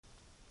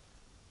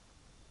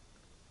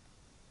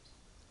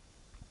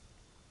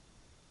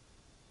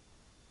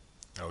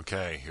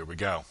Okay, here we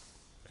go.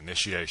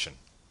 Initiation.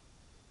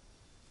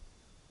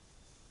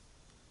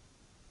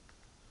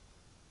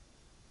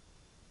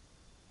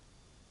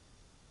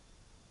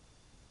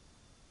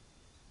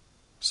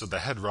 So the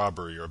head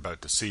robber you're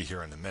about to see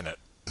here in a minute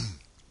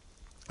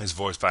is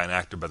voiced by an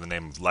actor by the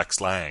name of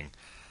Lex Lang.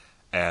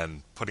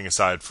 And putting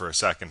aside for a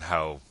second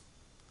how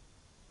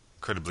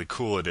incredibly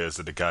cool it is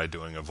that a guy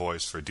doing a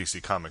voice for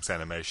DC Comics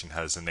animation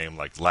has a name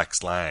like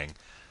Lex Lang,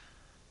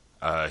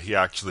 he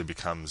actually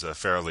becomes a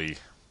fairly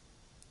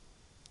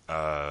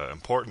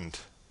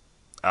important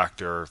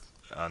actor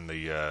on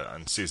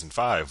season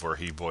 5, where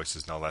he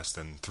voices no less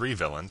than 3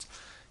 villains: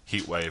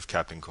 Heatwave,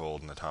 Captain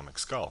Cold, and Atomic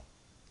Skull.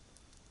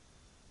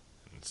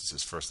 And this is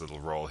his first little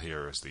role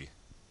here as the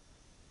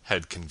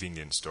head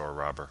convenience store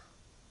robber.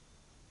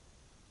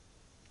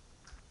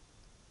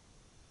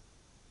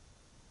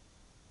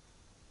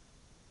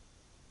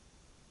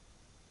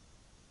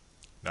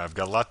 Now, I've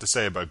got a lot to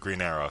say about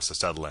Green Arrow, so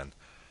settle in.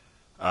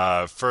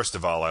 First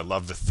of all, I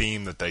love the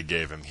theme that they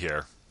gave him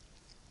here.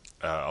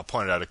 I'll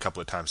point it out a couple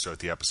of times throughout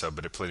the episode,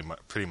 but it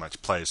pretty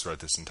much plays throughout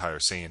this entire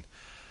scene.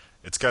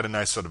 It's got a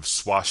nice sort of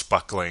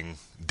swashbuckling,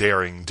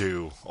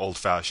 daring-do,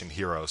 old-fashioned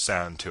hero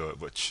sound to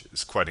it, which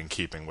is quite in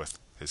keeping with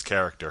his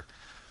character.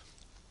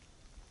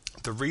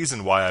 The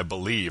reason why I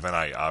believe, and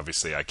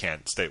I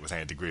can't state with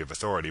any degree of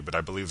authority, but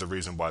I believe the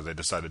reason why they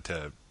decided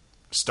to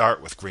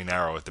start with Green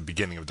Arrow at the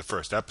beginning of the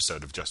first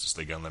episode of Justice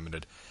League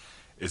Unlimited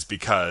is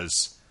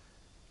because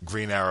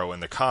Green Arrow in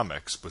the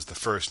comics was the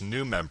first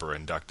new member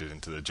inducted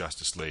into the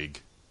Justice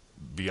League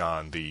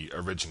beyond the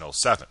original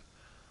 7.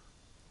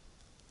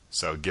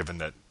 So given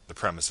that the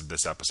premise of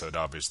this episode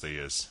obviously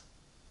is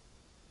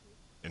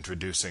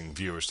introducing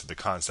viewers to the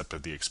concept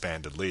of the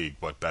expanded league,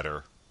 what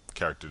better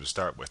character to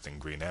start with than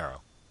Green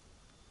Arrow?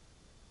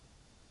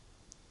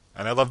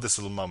 And I love this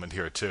little moment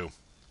here too,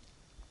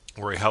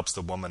 where he helps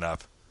the woman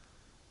up.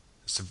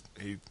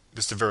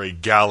 Just a very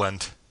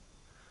gallant,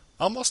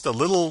 almost a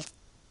little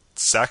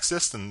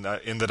sexist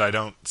in that I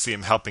don't see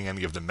him helping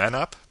any of the men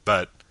up,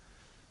 but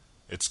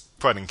it's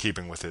quite in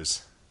keeping with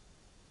his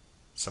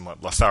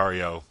somewhat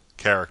Lothario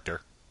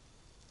character.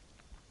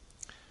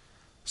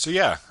 So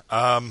yeah,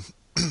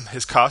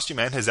 his costume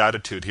and his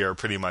attitude here are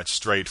pretty much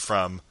straight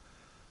from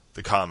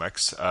the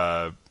comics,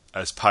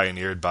 as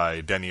pioneered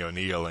by Denny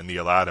O'Neil and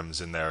Neil Adams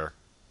in their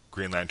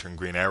Green Lantern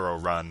Green Arrow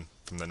run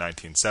from the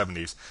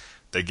 1970s.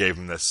 They gave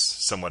him this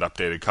somewhat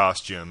updated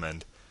costume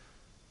and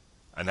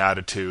an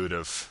attitude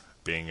of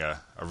being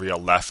a real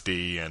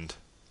lefty and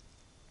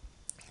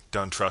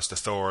don't trust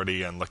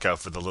authority and look out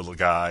for the little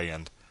guy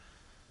and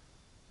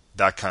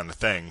that kind of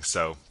thing.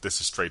 So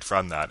this is straight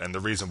from that. And the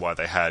reason why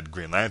they had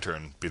Green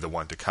Lantern be the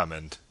one to come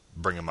and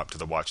bring him up to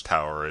the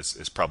Watchtower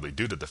is probably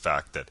due to the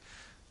fact that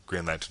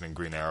Green Lantern and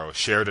Green Arrow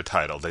shared a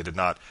title. They did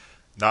not.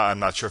 I'm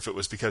not sure if it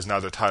was because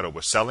neither title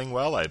was selling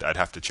well. I'd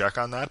have to check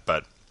on that,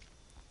 but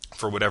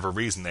for whatever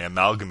reason, they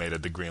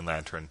amalgamated the Green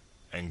Lantern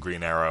and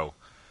Green Arrow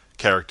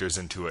characters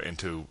into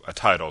a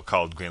title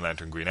called Green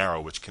Lantern Green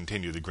Arrow, which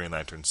continued the Green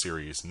Lantern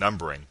series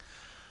numbering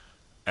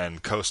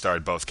and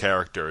co-starred both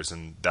characters,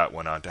 and that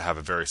went on to have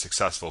a very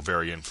successful,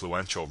 very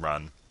influential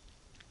run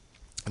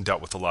and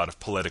dealt with a lot of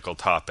political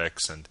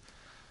topics and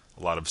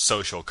a lot of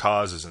social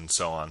causes and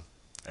so on.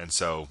 And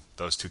so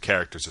those two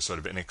characters are sort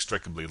of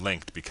inextricably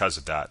linked because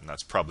of that, and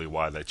that's probably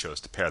why they chose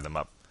to pair them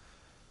up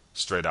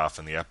straight off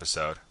in the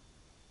episode.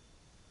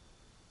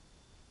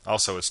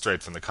 Also, it's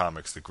straight from the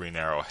comics that Green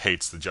Arrow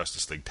hates the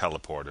Justice League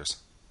teleporters.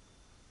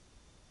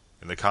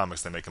 In the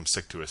comics, they make him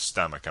sick to his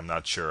stomach. I'm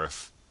not sure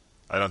if...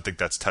 I don't think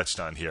that's touched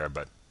on here,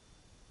 but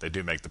they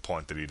do make the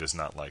point that he does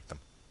not like them.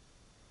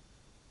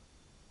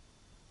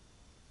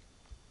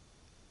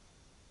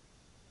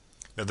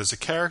 Now, there's a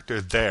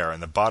character there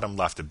in the bottom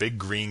left, a big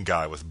green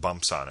guy with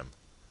bumps on him,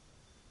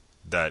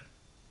 that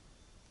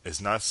is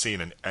not seen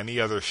in any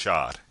other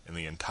shot in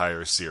the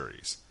entire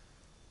series.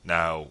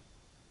 Now,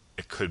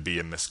 it couldn't be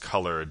a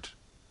miscolored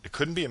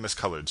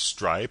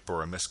Stripe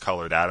or a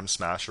miscolored Atom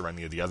Smash or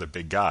any of the other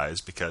big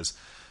guys, because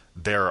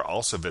they're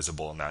also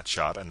visible in that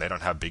shot and they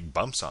don't have big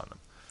bumps on them.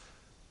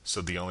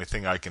 So the only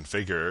thing I can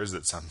figure is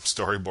that some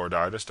storyboard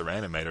artist or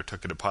animator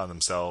took it upon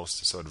themselves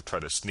to sort of try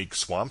to sneak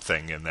Swamp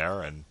Thing in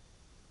there, and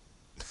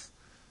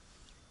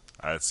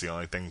that's the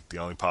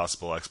only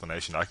possible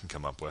explanation I can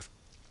come up with.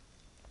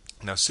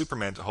 Now,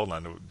 Superman, hold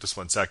on just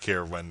one sec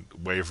here, when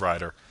Wave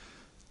Rider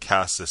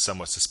casts a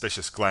somewhat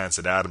suspicious glance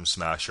at Atom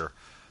Smasher,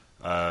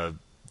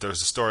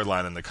 there's a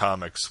storyline in the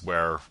comics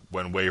where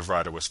when Wave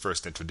Rider was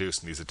first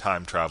introduced, and he's a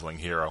time-traveling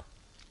hero,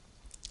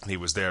 and he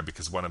was there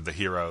because one of the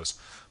heroes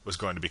was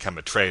going to become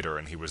a traitor,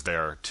 and he was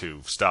there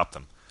to stop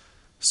them.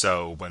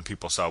 So when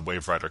people saw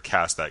Wave Rider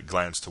cast that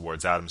glance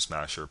towards Atom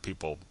Smasher,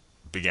 people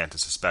began to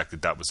suspect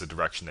that that was the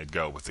direction they'd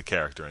go with the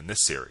character in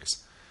this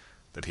series,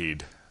 that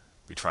he'd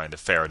be trying to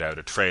ferret out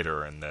a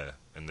traitor in the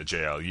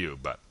JLU,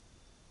 but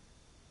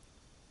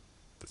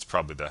that's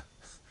probably the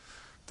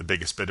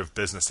biggest bit of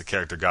business the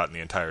character got in the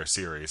entire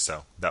series,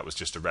 so that was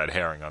just a red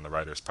herring on the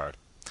writer's part.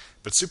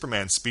 But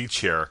Superman's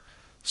speech here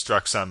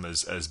struck some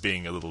as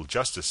being a little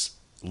Justice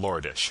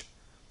Lordish,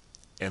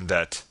 in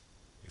that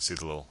You see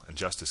the little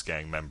Injustice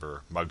Gang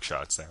member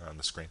mugshots there on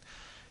the screen.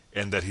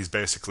 And that he's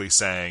basically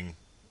saying,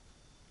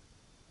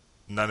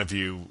 none of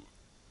you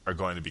are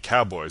going to be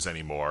cowboys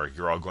anymore.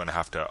 You're all going to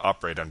have to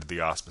operate under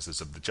the auspices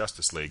of the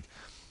Justice League.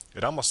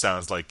 It almost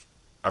sounds like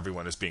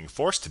everyone is being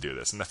forced to do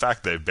this. And the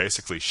fact they've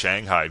basically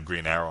shanghaied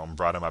Green Arrow and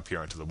brought him up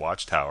here into the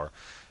Watchtower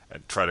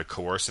and try to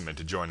coerce him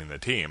into joining the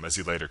team, as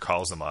he later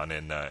calls them on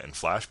in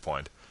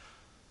Flashpoint,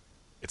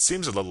 it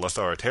seems a little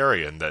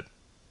authoritarian that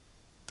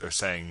they're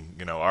saying,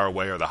 our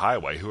way or the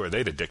highway. Who are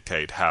they to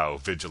dictate how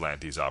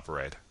vigilantes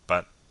operate?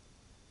 But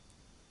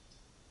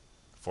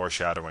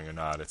foreshadowing or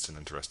not, it's an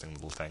interesting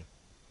little thing.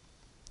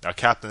 Now,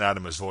 Captain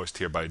Atom is voiced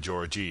here by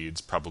George Eads,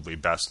 probably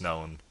best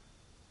known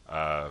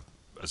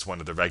as one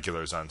of the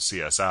regulars on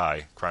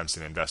CSI, Crime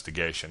Scene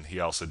Investigation. He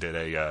also did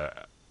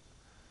a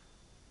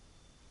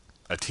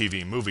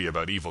TV movie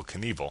about Evel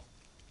Knievel,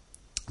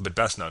 but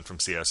best known from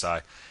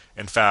CSI.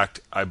 In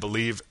fact, I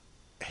believe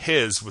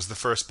his was the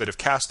first bit of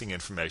casting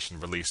information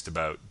released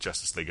about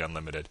Justice League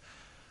Unlimited.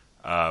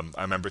 I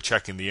remember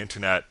checking the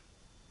internet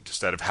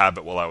just out of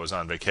habit while I was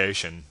on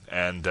vacation,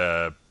 and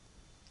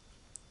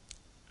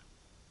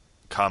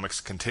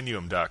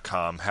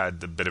comicscontinuum.com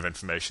had the bit of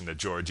information that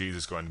George Eads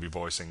is going to be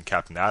voicing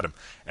Captain Atom,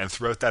 and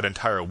throughout that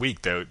entire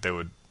week they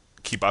would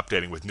keep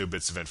updating with new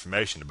bits of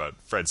information about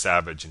Fred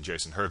Savage and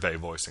Jason Hervey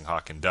voicing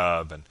Hawk and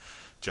Dove, and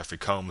Jeffrey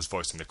Combs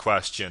voicing the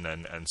Question,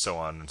 and so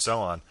on and so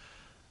on.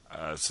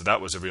 So that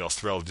was a real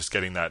thrill, just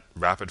getting that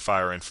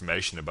rapid-fire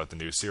information about the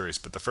new series.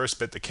 But the first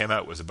bit that came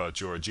out was about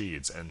George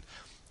Eads, and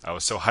I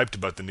was so hyped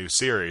about the new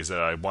series that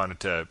I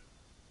wanted to,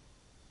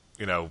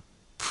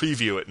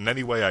 preview it in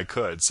any way I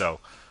could.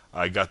 So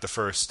I got the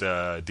first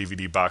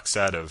DVD box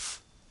set of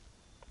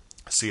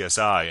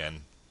CSI,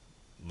 and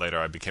later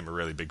I became a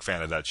really big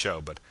fan of that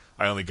show. But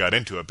I only got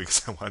into it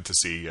because I wanted to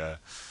see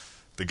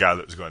the guy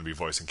that was going to be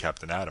voicing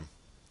Captain Atom.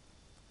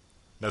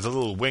 Now, the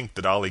little wink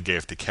that Ollie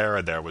gave to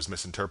Kara there was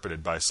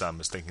misinterpreted by some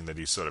as thinking that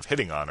he's sort of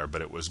hitting on her,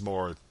 but it was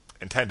more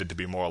intended to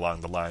be more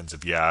along the lines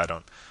of, I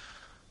don't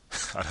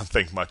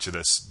think much of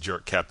this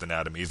jerk Captain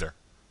Atom either.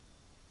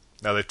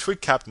 Now, they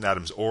tweaked Captain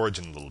Atom's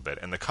origin a little bit.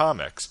 In the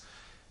comics,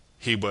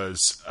 he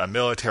was a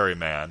military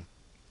man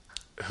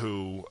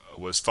who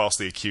was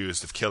falsely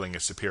accused of killing a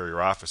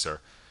superior officer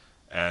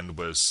and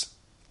was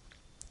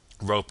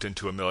roped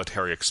into a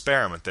military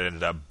experiment that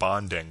ended up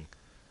bonding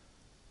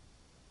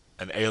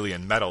an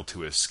alien metal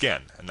to his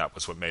skin, and that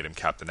was what made him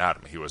Captain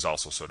Atom. He was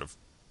also sort of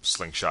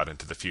slingshot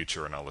into the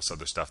future and all this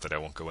other stuff that I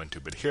won't go into,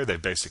 but here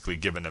they've basically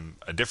given him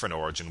a different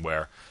origin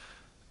where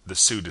the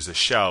suit is a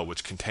shell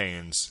which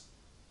contains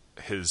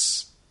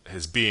his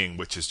being,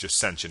 which is just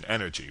sentient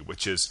energy,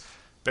 which is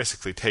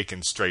basically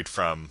taken straight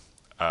from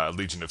a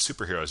Legion of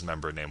Superheroes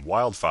member named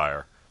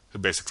Wildfire, who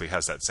basically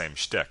has that same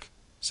shtick.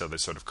 So they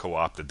sort of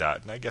co-opted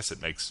that, and I guess it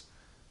makes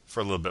for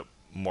a little bit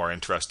more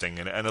interesting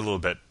and a little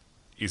bit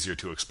easier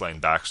to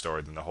explain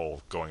backstory than the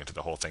whole going into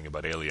the whole thing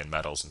about alien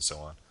metals and so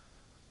on.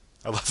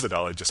 I love that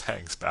Ollie just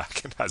hangs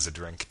back and has a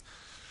drink.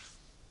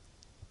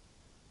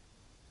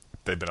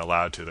 If they'd been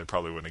allowed to, they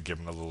probably wouldn't have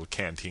given a little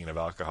canteen of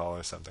alcohol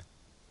or something.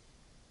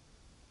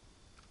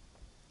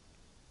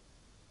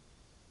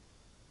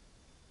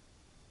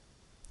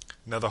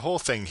 Now, the whole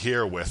thing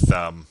here with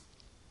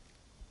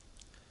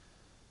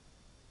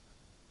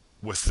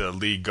the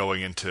League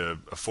going into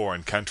a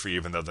foreign country,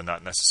 even though they're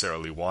not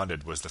necessarily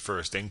wanted, was the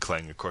first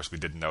inkling. Of course, we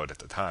didn't know it at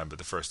the time, but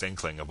the first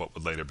inkling of what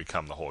would later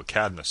become the whole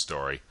Cadmus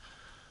story,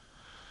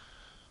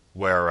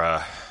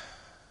 where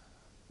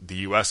the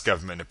U.S.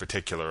 government in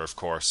particular, of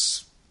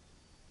course,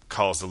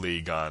 calls the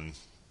League on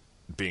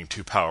being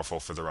too powerful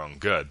for their own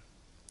good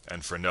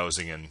and for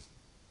nosing in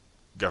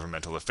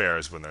governmental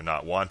affairs when they're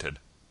not wanted.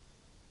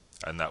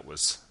 And that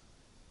was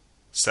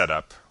set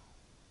up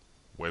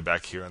way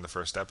back here in the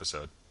first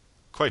episode.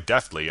 Quite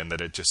deftly, in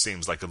that it just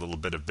seems like a little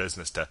bit of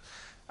business to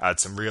add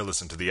some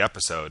realism to the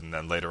episode, and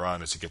then later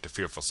on, as you get to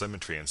Fearful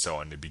Symmetry and so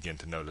on, you begin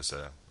to notice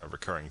a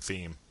recurring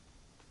theme.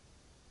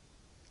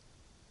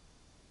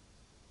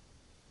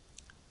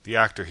 The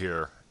actor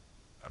here,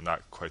 I'm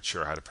not quite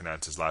sure how to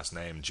pronounce his last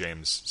name,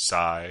 James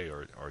Sy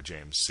or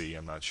James C,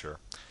 I'm not sure.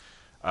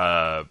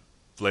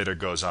 Later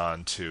goes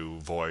on to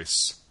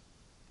voice,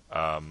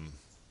 I'm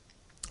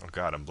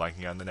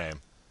blanking on the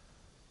name.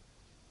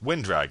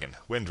 Winddragon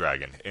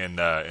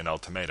in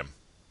Ultimatum.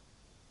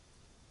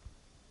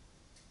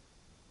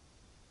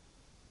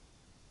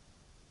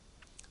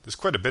 There's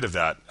quite a bit of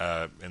that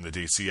in the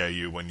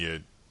DCAU when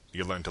you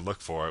learn to look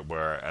for it,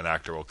 where an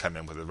actor will come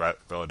in with a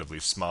relatively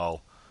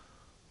small,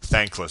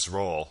 thankless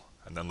role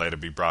and then later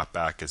be brought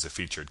back as a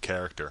featured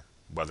character,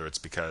 whether it's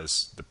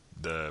because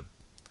the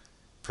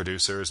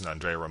producers and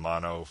Andrea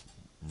Romano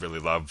really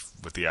love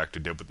what the actor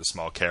did with the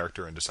small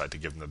character and decide to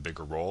give him a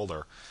bigger role,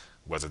 or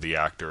whether the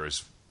actor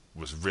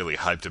was really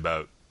hyped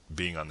about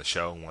being on the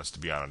show and wants to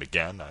be on it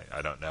again.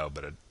 I don't know,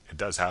 but it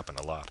does happen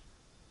a lot.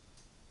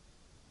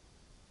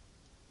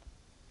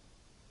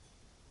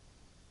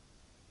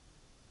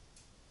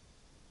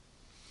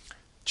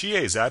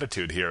 GA's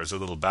attitude here is a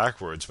little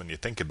backwards when you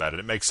think about it.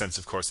 It makes sense,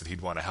 of course, that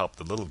he'd want to help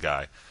the little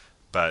guy,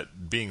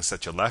 But being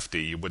such a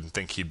lefty, you wouldn't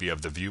think he'd be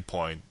of the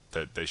viewpoint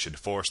that they should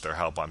force their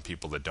help on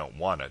people that don't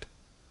want it.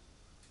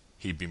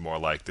 He'd be more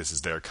like, this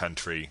is their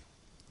country,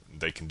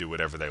 they can do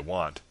whatever they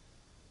want.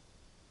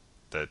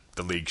 That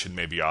the League should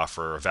maybe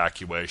offer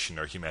evacuation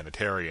or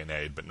humanitarian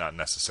aid, but not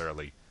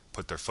necessarily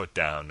put their foot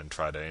down and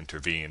try to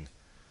intervene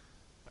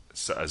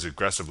as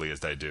aggressively as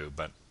they do.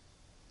 But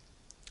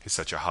he's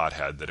such a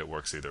hothead that it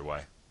works either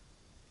way.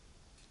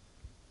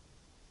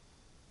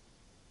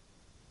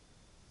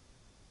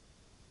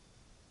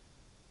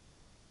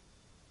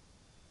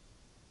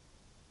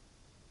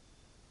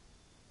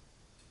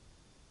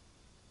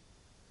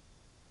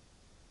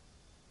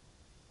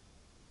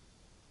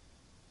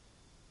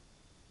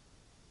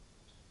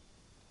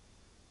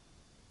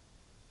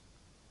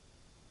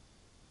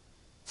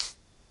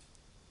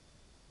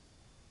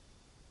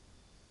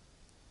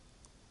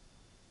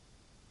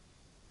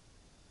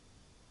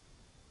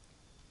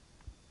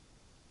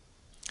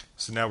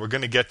 So now we're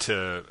going to get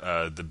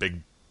to the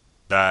big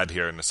bad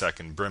here in a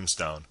second,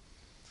 Brimstone.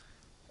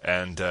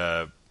 And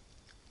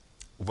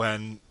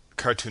when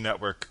Cartoon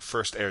Network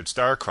first aired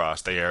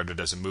Starcrossed, they aired it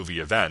as a movie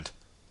event.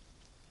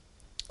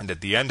 And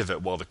at the end of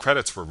it, while the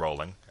credits were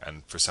rolling,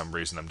 and for some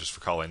reason I'm just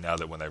recalling now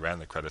that when they ran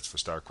the credits for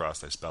Starcrossed,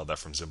 they spelled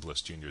Ephraim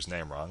Zimbalist Jr.'s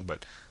name wrong,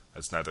 but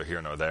that's neither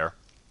here nor there.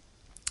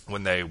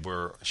 When they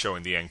were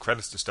showing the end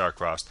credits to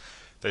Starcrossed,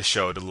 they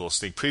showed a little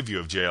sneak preview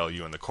of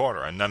JLU in the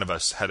corner, and none of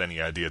us had any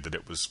idea that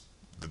that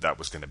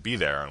was going to be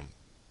there, and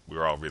we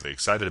were all really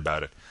excited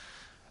about it.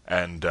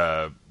 And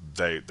the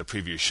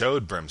preview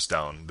showed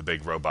Brimstone, the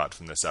big robot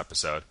from this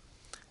episode.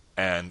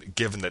 And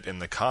given that in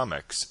the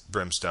comics,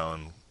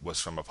 Brimstone was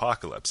from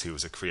Apokolips, he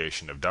was a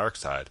creation of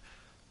Darkseid,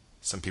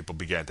 some people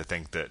began to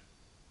think that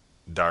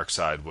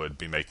Darkseid would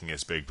be making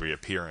his big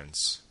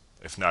reappearance,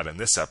 if not in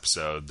this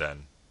episode,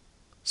 then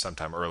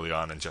sometime early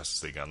on in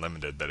Justice League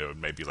Unlimited, that it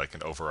would maybe like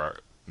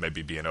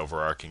maybe be an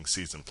overarching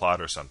season plot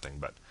or something,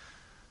 but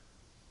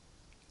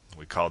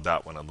we called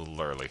that one a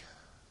little early.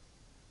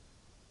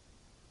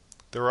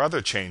 There were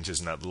other changes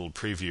in that little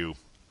preview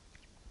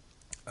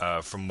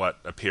from what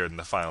appeared in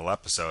the final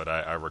episode.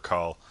 I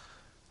recall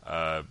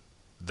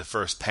the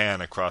first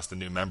pan across the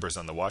new members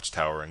on the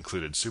Watchtower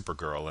included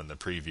Supergirl in the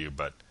preview,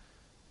 but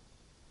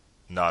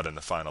not in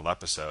the final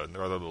episode. And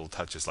there were other little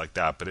touches like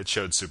that, but it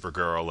showed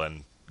Supergirl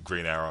and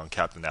Green Arrow and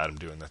Captain Atom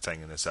doing their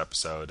thing in this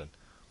episode, and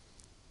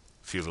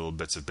a few little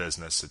bits of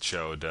business. It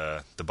showed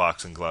the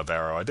boxing glove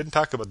Arrow. I didn't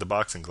talk about the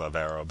boxing glove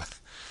Arrow, but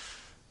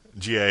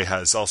GA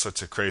has all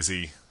sorts of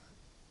crazy,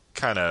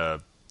 kind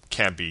of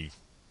campy,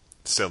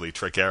 silly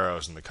trick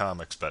arrows in the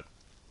comics, but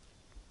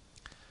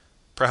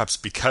perhaps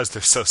because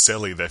they're so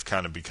silly, they've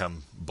kind of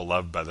become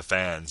beloved by the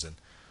fans. And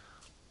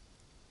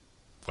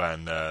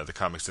when the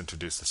comics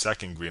introduced the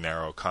second Green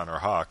Arrow, Connor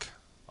Hawke,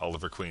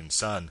 Oliver Queen's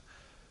son,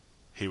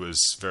 he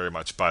was very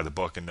much by the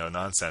book and no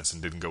nonsense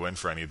and didn't go in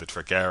for any of the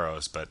trick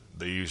arrows, but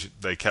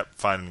they kept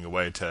finding a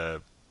way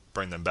to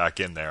bring them back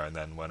in there, and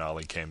then when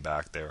Ollie came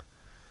back, they're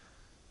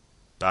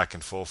back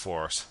in full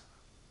force.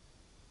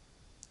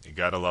 You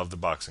gotta love the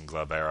boxing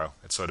glove Arrow.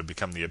 It's sort of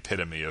become the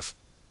epitome of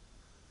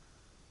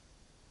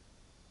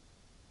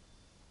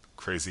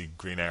crazy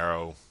Green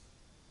Arrow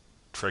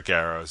trick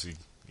arrows. You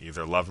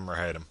either love them or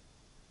hate them.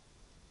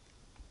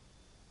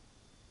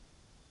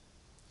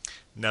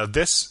 Now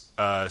this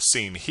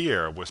scene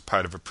here was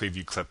part of a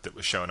preview clip that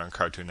was shown on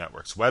Cartoon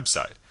Network's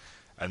website,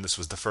 and this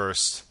was the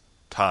first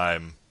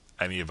time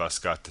any of us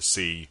got to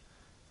see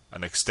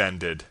an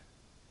extended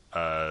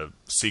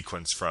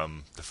sequence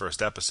from the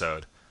first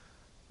episode,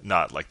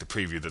 not like the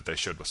preview that they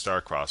showed with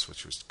Starcrossed,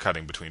 which was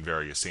cutting between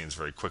various scenes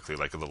very quickly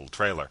like a little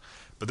trailer,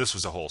 but this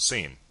was a whole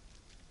scene.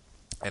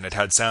 And it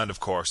had sound, of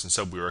course, and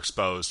so we were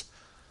exposed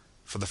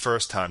for the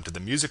first time to the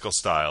musical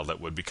style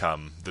that would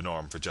become the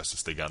norm for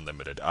Justice League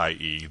Unlimited,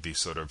 i.e. the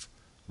sort of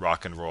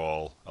rock and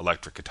roll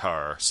electric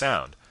guitar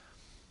sound.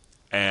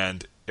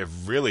 And it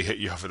really hit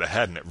you over the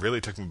head, and it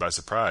really took me by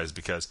surprise,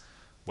 because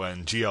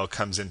when GL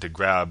comes in to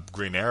grab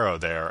Green Arrow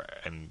there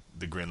and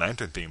the Green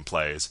Lantern theme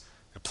plays,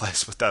 it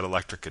plays with that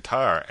electric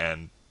guitar,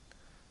 and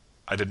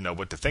I didn't know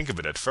what to think of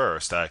it at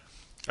first. I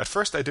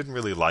didn't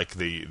really like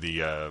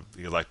the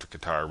electric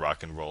guitar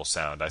rock and roll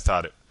sound. I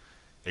thought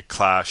it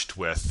clashed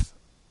with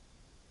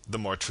the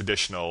more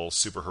traditional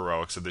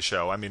superheroics of the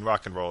show. I mean,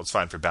 rock and roll is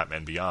fine for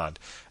Batman Beyond,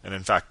 and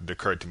in fact, it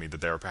occurred to me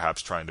that they were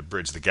perhaps trying to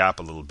bridge the gap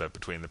a little bit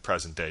between the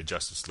present-day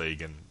Justice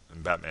League and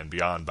Batman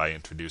Beyond by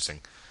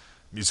introducing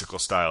musical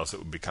styles that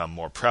would become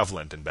more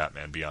prevalent in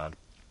Batman Beyond.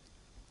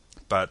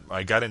 But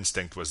my gut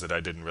instinct was that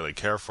I didn't really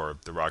care for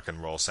the rock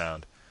and roll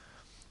sound.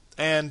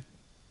 And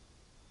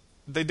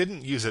they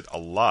didn't use it a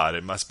lot,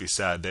 it must be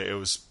said. It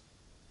was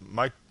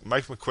Mike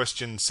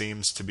McQuistion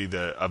seems to be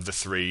of the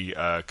three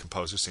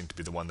composers, seemed to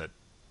be the one that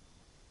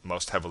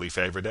most heavily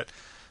favored it.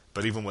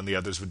 But even when the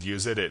others would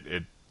use it,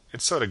 it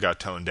sort of got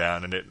toned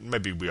down, and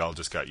maybe we all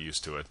just got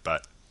used to it,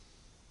 but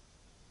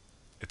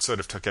it sort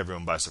of took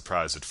everyone by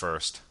surprise at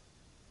first.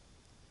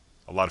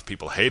 A lot of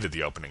people hated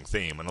the opening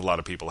theme, and a lot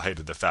of people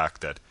hated the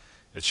fact that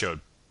it showed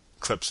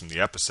clips from the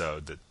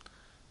episode that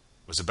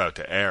was about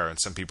to air, and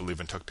some people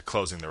even took to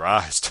closing their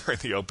eyes during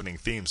the opening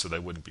theme so they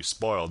wouldn't be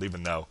spoiled,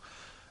 even though,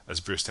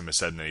 as Bruce Timm has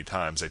said many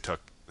times, they took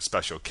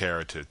special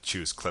care to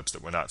choose clips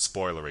that were not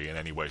spoilery in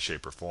any way,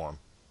 shape, or form.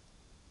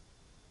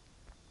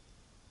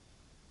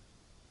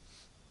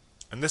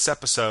 In this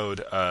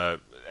episode,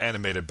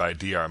 animated by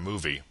DR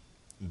Movie,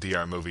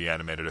 DR Movie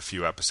animated a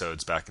few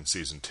episodes back in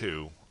Season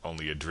 2,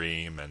 Only a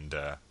Dream and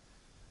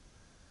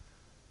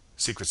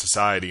Secret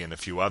Society and a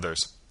few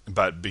others.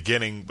 But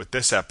beginning with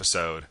this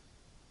episode,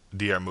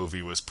 DR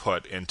Movie was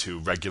put into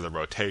regular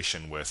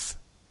rotation with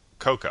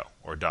Coco,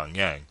 or Dong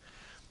Yang,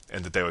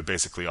 and that they would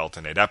basically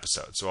alternate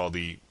episodes. So all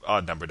the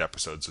odd-numbered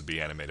episodes would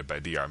be animated by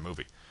DR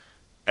Movie.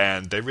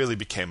 And they really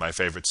became my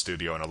favorite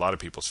studio and a lot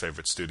of people's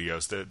favorite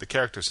studios. The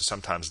characters are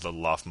sometimes a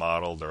little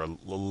off-model. They're a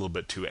little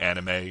bit too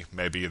anime,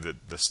 maybe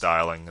the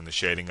styling and the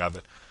shading of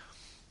it.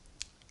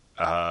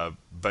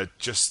 But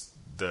just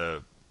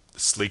the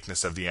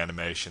sleekness of the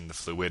animation, the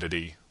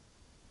fluidity,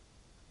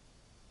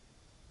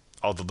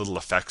 all the little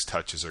effects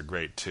touches are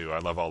great too. I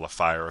love all the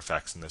fire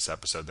effects in this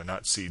episode. They're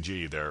not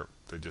CG, they're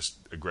just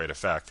a great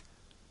effect.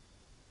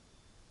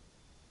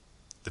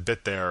 The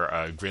bit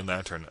there, Green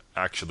Lantern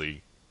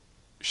actually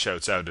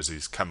shouts out as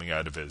he's coming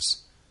out of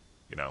his,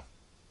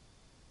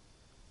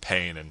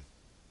 pain and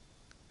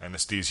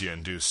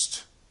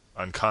anesthesia-induced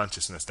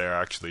unconsciousness there,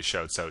 actually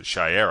shouts out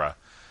Shayera.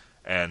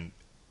 And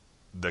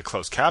the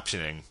closed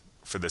captioning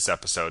for this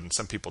episode, and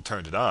some people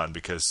turned it on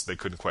because they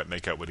couldn't quite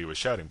make out what he was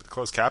shouting, but the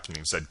closed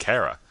captioning said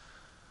Kara.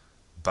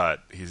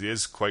 But he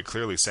is quite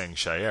clearly saying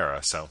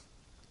Shayera, so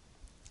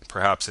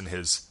perhaps in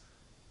his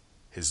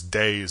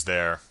days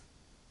there,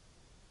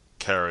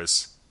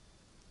 Kara's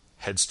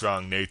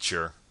headstrong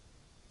nature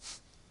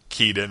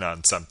keyed in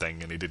on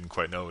something and he didn't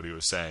quite know what he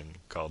was saying,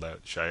 called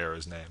out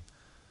Shayera's name.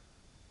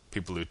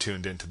 People who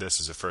tuned into this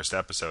as a first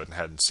episode and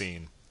hadn't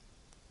seen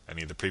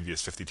any of the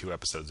previous 52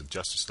 episodes of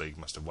Justice League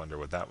must have wondered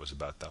what that was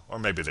about, though. Or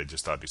maybe they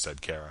just thought he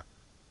said Kara.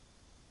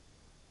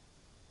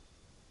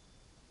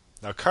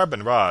 Now,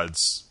 carbon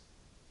rods...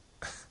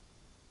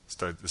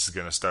 this is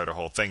going to start a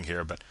whole thing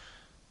here, but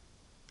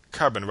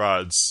carbon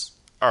rods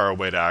are a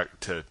way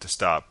to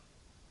stop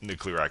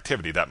nuclear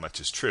activity. That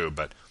much is true,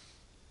 but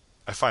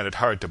I find it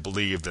hard to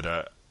believe that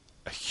a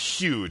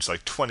huge,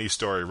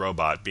 20-story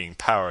robot being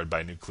powered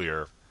by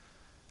nuclear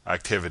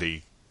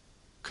activity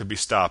could be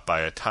stopped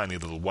by a tiny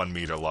little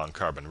 1-meter-long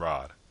carbon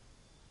rod.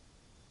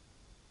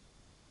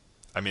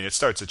 I mean, it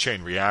starts a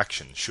chain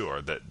reaction,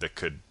 sure, that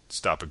could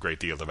stop a great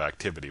deal of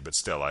activity, but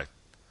still, I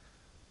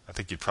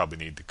think you'd probably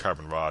need the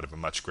carbon rod of a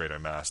much greater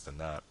mass than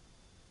that.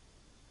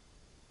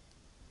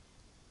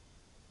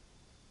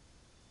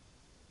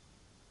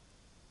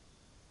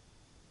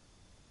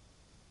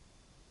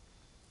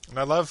 And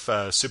I love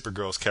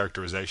Supergirl's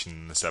characterization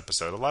in this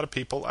episode. A lot of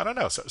people, I don't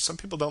know, some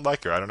people don't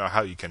like her. I don't know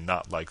how you can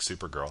not like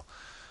Supergirl.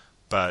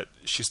 But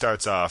she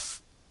starts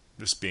off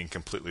just being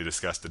completely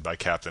disgusted by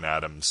Captain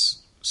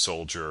Adam's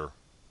soldier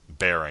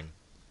bearing.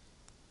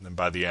 And then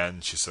by the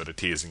end, she's sort of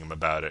teasing him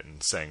about it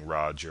and saying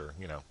Roger,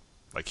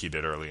 like he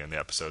did early in the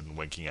episode, and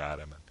winking at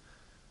him. And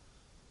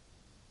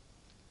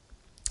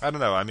I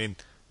don't know, I mean,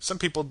 some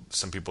people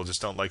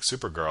just don't like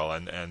Supergirl,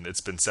 and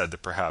it's been said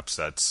that perhaps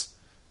that's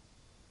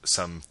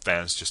some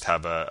fans just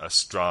have a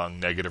strong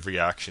negative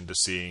reaction to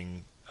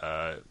seeing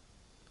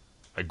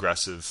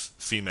aggressive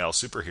female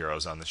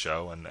superheroes on the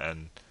show,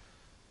 and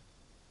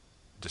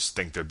just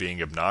think they're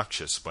being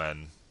obnoxious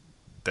when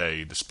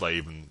they display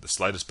even the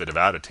slightest bit of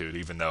attitude,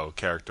 even though a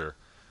character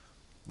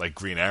like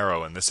Green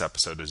Arrow in this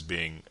episode is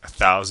being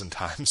 1,000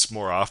 times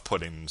more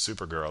off-putting than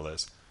Supergirl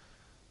is.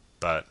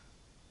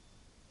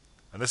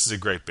 And this is a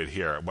great bit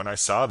here. When I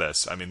saw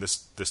this, I mean,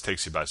 this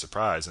takes you by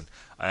surprise, and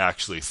I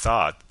actually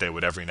thought they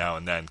would every now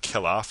and then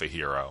kill off a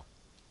hero,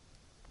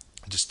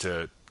 just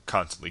to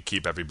constantly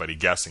keep everybody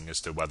guessing as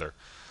to whether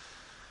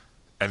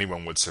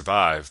anyone would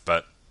survive.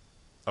 But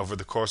over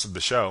the course of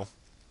the show,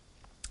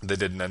 they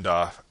didn't end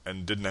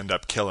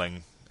up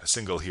killing a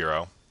single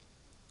hero,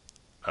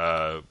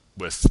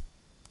 with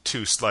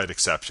two slight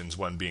exceptions,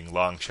 one being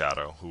Long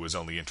Shadow, who was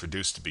only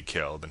introduced to be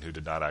killed and who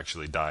did not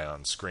actually die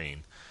on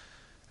screen,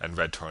 and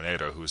Red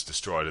Tornado, who was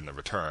destroyed in the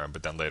return,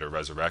 but then later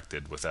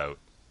resurrected without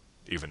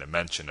even a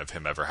mention of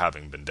him ever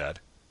having been dead.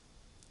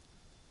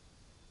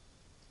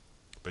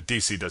 But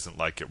DC doesn't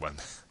like it when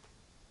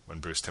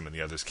Bruce Timm and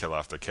the others kill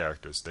off their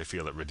characters. They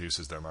feel it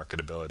reduces their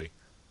marketability.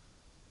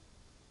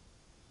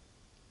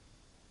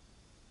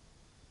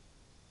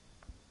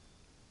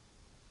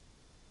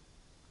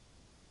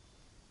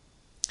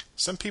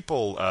 Some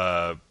people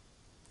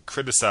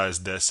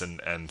criticized this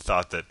and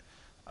thought that,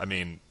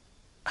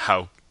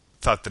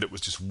 thought that it was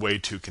just way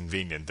too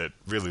convenient, that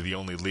really the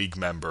only League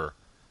member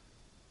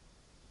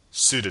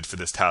suited for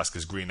this task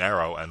is Green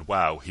Arrow, and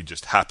wow, he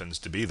just happens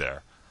to be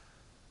there.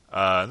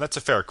 And that's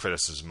a fair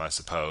criticism, I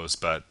suppose,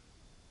 but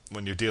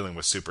when you're dealing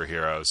with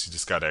superheroes, you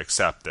just got to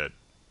accept that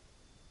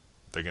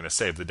they're going to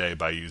save the day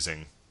by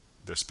using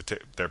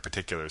their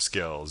particular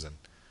skills, and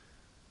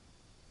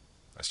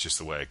that's just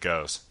the way it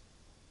goes.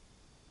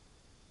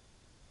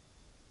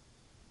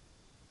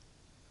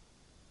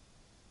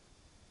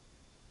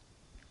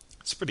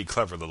 pretty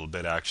clever little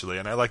bit, actually,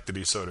 and I like that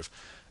he's sort of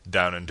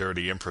down and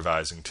dirty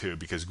improvising, too,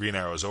 because Green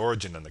Arrow's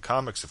origin in the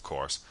comics, of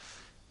course,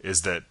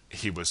 is that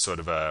he was sort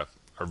of a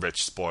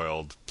rich,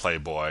 spoiled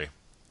playboy,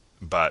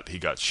 but he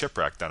got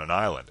shipwrecked on an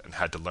island and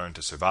had to learn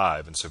to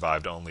survive, and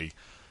survived only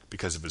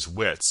because of his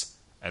wits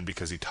and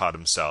because he taught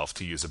himself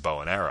to use a bow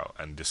and arrow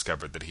and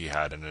discovered that he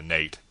had an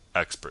innate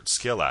expert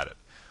skill at it.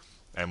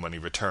 And when he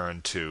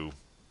returned to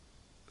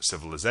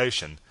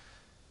civilization,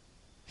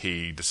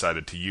 he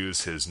decided to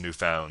use his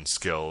newfound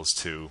skills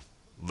to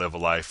live a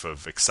life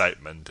of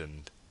excitement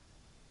and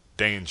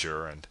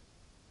danger, and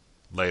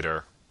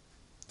later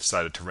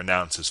decided to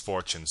renounce his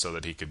fortune so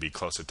that he could be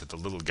closer to the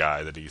little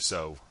guy that he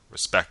so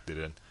respected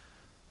and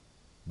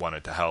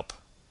wanted to help.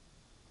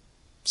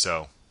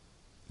 So,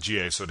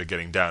 GA sort of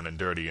getting down and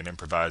dirty and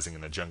improvising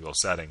in a jungle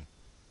setting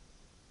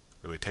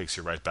really takes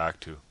you right back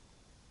to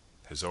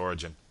his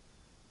origin.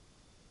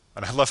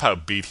 And I love how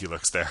beat he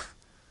looks there.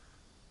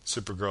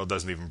 Supergirl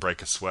doesn't even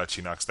break a sweat.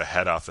 She knocks the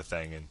head off the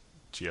thing, and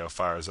GA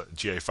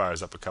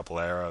fires up a couple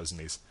arrows, and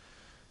he's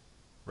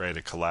ready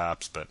to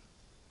collapse. But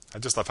I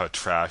just love how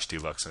trashed he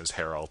looks, and his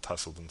hair all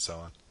tousled and so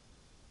on.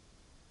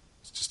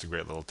 It's just a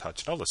great little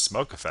touch. And all the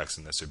smoke effects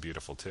in this are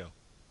beautiful, too.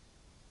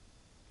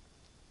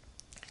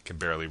 He can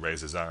barely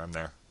raise his arm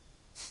there.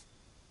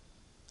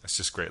 It's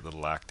just great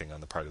little acting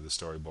on the part of the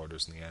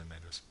storyboarders and the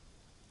animators.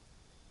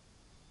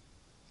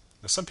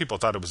 Now, some people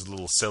thought it was a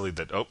little silly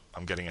that,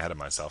 I'm getting ahead of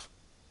myself.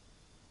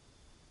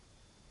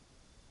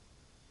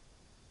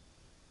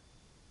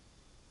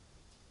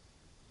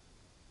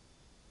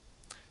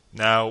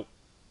 Now,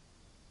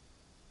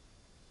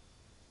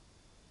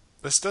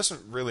 this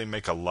doesn't really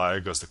make a lie,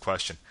 goes the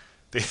question.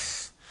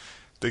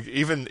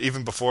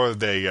 Even before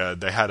they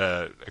had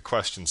a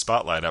question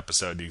spotlight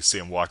episode, you see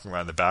him walking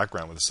around the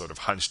background with a sort of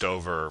hunched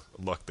over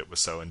look that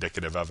was so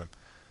indicative of him.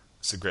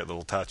 It's a great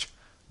little touch.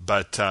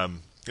 But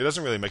it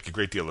doesn't really make a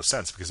great deal of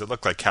sense because it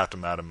looked like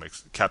Captain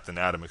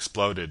Atom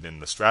exploded in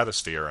the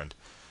stratosphere, and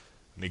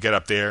when you get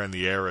up there and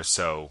the air is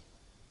so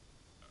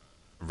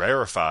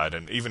rarefied,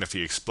 and even if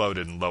he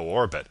exploded in low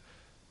orbit,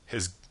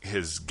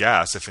 his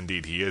gas, if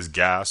indeed he is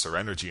gas or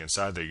energy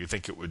inside there, you'd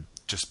think it would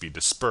just be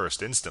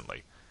dispersed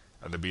instantly,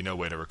 and there'd be no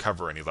way to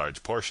recover any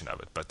large portion of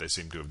it, but they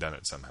seem to have done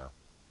it somehow.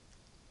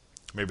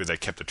 Maybe they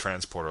kept a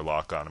transporter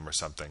lock on him or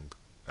something.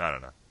 I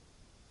don't know.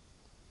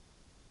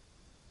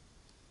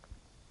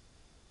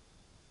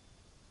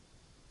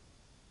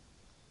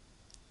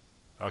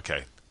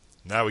 Okay,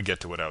 now we get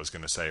to what I was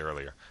going to say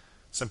earlier.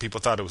 Some people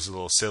thought it was a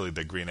little silly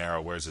that Green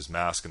Arrow wears his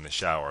mask in the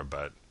shower,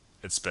 but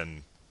it's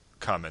been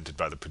commented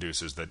by the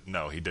producers that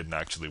no, he didn't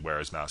actually wear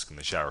his mask in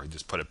the shower. He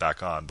just put it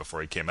back on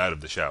before he came out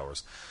of the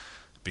showers,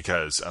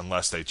 because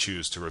unless they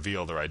choose to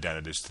reveal their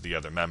identities to the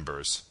other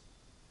members,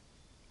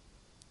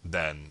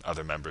 then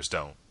other members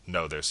don't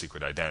know their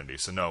secret identity.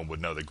 So no one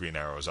would know that Green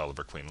Arrow is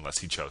Oliver Queen unless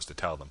he chose to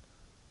tell them.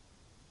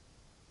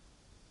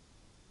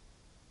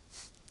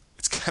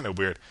 It's kind of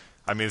weird.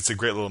 I mean, it's a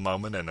great little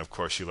moment, and of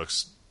course she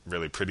looks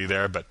really pretty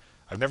there, but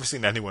I've never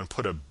seen anyone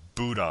put a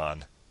boot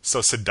on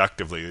so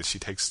seductively. She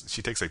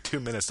takes like 2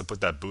 minutes to put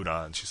that boot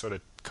on. She sort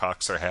of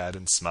cocks her head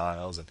and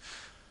smiles, and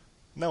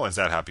no one's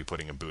that happy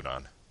putting a boot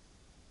on.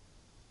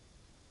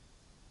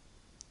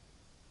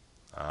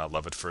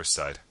 Love at first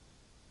sight.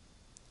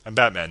 And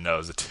Batman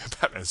knows it too.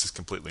 Batman is just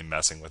completely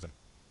messing with him.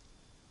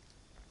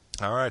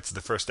 Alright, so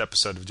the first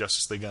episode of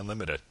Justice League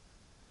Unlimited.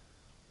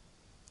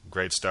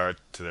 Great start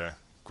to the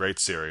great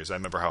series. I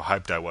remember how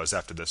hyped I was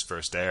after this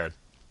first aired.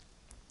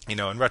 You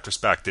know, in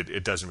retrospect,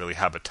 it doesn't really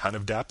have a ton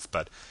of depth,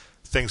 but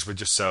things were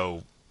just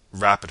so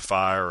rapid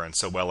fire and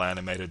so well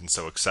animated and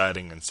so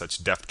exciting and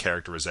such deft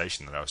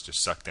characterization that I was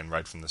just sucked in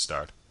right from the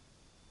start.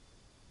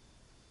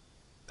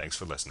 Thanks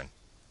for listening.